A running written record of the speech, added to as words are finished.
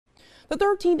The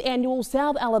 13th annual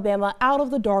South Alabama Out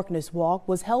of the Darkness Walk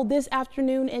was held this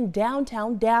afternoon in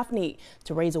downtown Daphne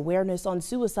to raise awareness on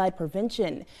suicide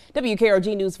prevention.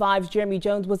 WKRG News 5's Jeremy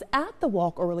Jones was at the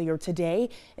walk earlier today,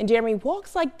 and Jeremy,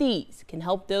 walks like these can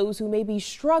help those who may be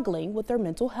struggling with their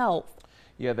mental health.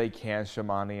 Yeah, they can,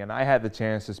 Shamani, and I had the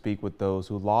chance to speak with those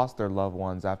who lost their loved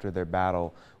ones after their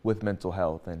battle with mental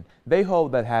health, and they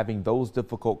hope that having those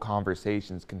difficult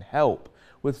conversations can help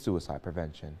with suicide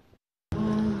prevention.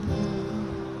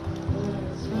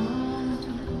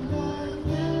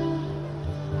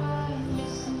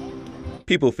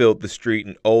 People filled the street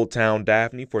in Old Town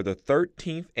Daphne for the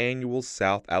 13th annual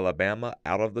South Alabama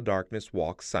Out of the Darkness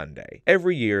Walk Sunday.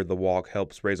 Every year, the walk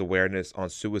helps raise awareness on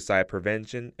suicide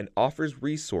prevention and offers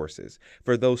resources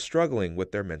for those struggling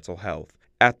with their mental health.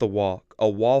 At the walk, a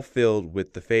wall filled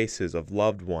with the faces of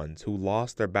loved ones who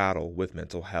lost their battle with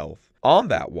mental health. On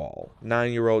that wall,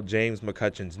 9-year-old James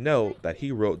McCutcheon's note that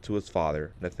he wrote to his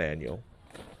father, Nathaniel.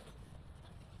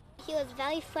 He was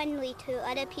very friendly to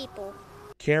other people.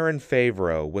 Karen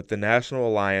Favreau with the National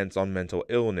Alliance on Mental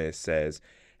Illness says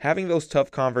having those tough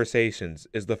conversations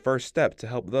is the first step to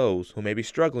help those who may be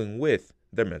struggling with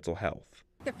their mental health.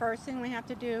 The first thing we have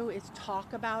to do is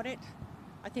talk about it.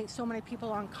 I think so many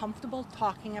people are uncomfortable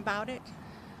talking about it.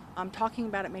 Talking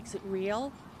about it makes it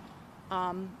real.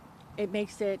 It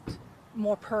makes it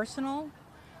more personal.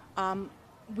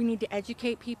 We need to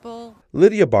educate people.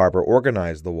 Lydia Barber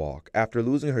organized the walk after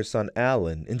losing her son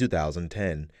Alan in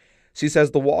 2010. She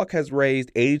says the walk has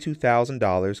raised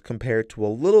 $82,000 compared to a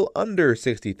little under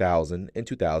 $60,000 in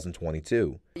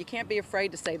 2022. You can't be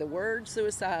afraid to say the word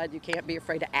suicide. You can't be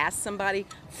afraid to ask somebody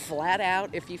flat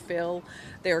out if you feel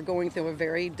they're going through a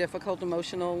very difficult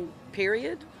emotional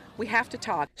period. We have to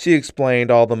talk. She explained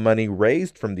all the money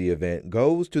raised from the event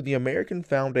goes to the American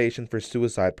Foundation for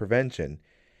Suicide Prevention.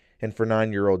 And for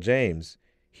 9-year-old James,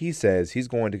 he says he's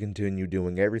going to continue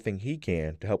doing everything he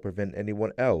can to help prevent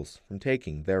anyone else from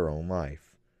taking their own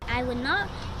life. I would not,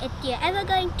 if you're ever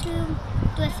going to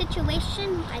do a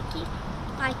situation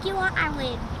like you are, I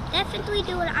would definitely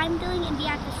do what I'm doing and be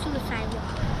at the suicide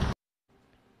walk.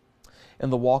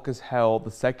 And the walk is held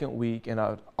the second week in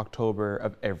October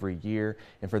of every year.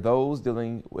 And for those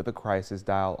dealing with a crisis,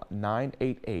 dial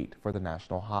 988 for the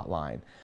national hotline.